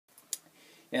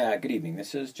Yeah, good evening.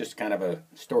 This is just kind of a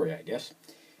story, I guess.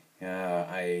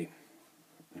 I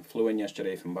flew in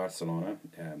yesterday from Barcelona.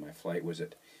 My flight was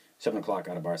at 7 o'clock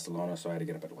out of Barcelona, so I had to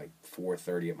get up at like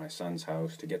 4:30 at my son's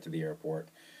house to get to the airport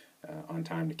on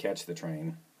time to catch the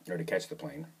train, or to catch the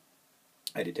plane.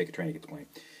 I did take a train to get the plane.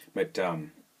 But I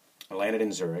landed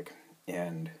in Zurich,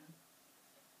 and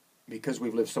because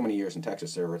we've lived so many years in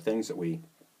Texas, there are things that we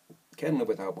can live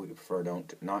without, but we prefer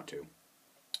not to.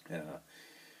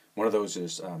 One of those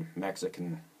is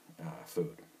Mexican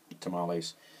food,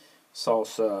 tamales,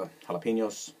 salsa,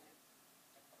 jalapenos,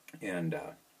 and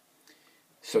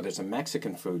so there's a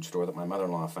Mexican food store that my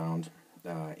mother-in-law found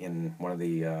in one of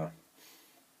the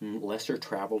lesser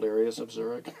traveled areas of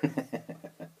Zurich.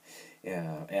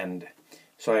 Yeah, and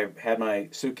so I had my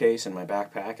suitcase and my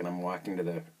backpack, and I'm walking to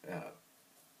the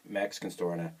Mexican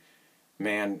store, and a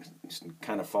man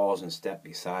kind of falls in step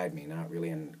beside me, not really,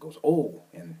 and goes, "Oh,"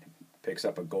 and picks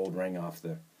up a gold ring off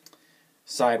the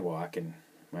sidewalk, and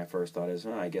my first thought is,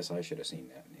 I guess I should have seen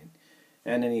that.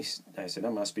 And then I said,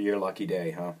 "That must be your lucky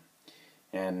day, huh?"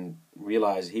 And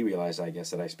he realized, I guess,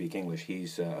 that I speak English.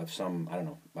 He's of some, I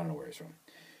don't know where he's from.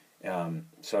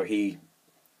 So he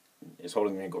is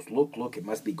holding me and goes, look, it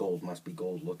must be gold,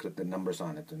 look at the numbers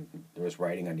on it, and there was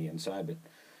writing on the inside, but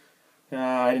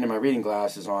I didn't have my reading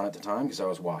glasses on at the time because I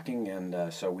was walking,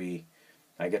 and so I'm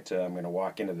going to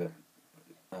walk into the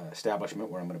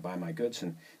establishment where I'm going to buy my goods,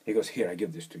 and he goes, "Here, I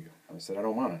give this to you." I said, "I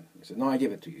don't want it." He said, "No, I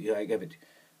give it to you." "Yeah, I give it to you."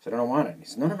 I said, "I don't want it." He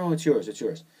said, No, it's yours, it's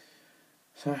yours."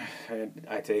 So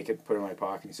I take it, put it in my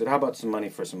pocket. He said, "How about some money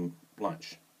for some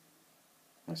lunch?"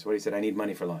 I said, "What?" He said, "I need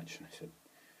money for lunch." And I said,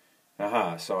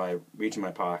 "Aha." So I reach in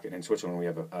my pocket. In Switzerland, we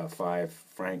have a 5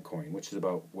 franc coin, which is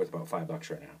worth about $5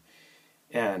 right now.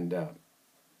 And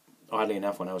oddly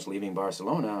enough, when I was leaving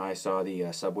Barcelona, I saw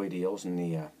the Subway deals and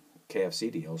the KFC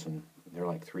deals, and they're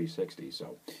like $3.60.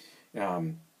 So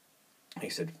he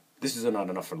said, "This is not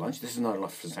enough for lunch. This is not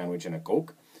enough for a sandwich and a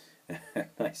Coke."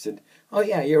 I said, "Oh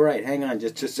yeah, you're right. Hang on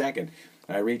just a second."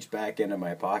 I reached back into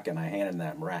my pocket and I handed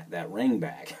that ring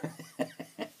back,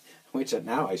 which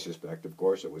now I suspect, of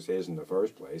course, it was his in the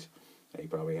first place. He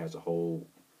probably has a whole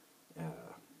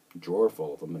drawer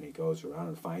full of them, and he goes around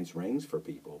and finds rings for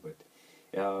people. But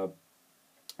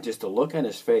just the look on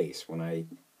his face when I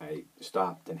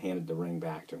stopped and handed the ring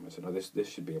back to him, I said, "Oh, this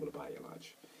should be able to buy you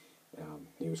lunch."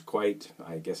 He was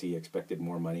I guess he expected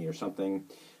more money or something.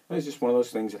 It was just one of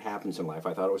those things that happens in life.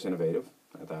 I thought it was innovative.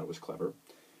 I thought it was clever.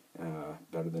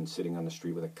 Better than sitting on the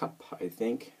street with a cup, I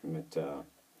think. But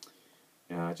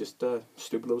just a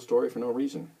stupid little story for no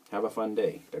reason. Have a fun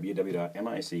day.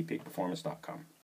 www.micpeakperformance.com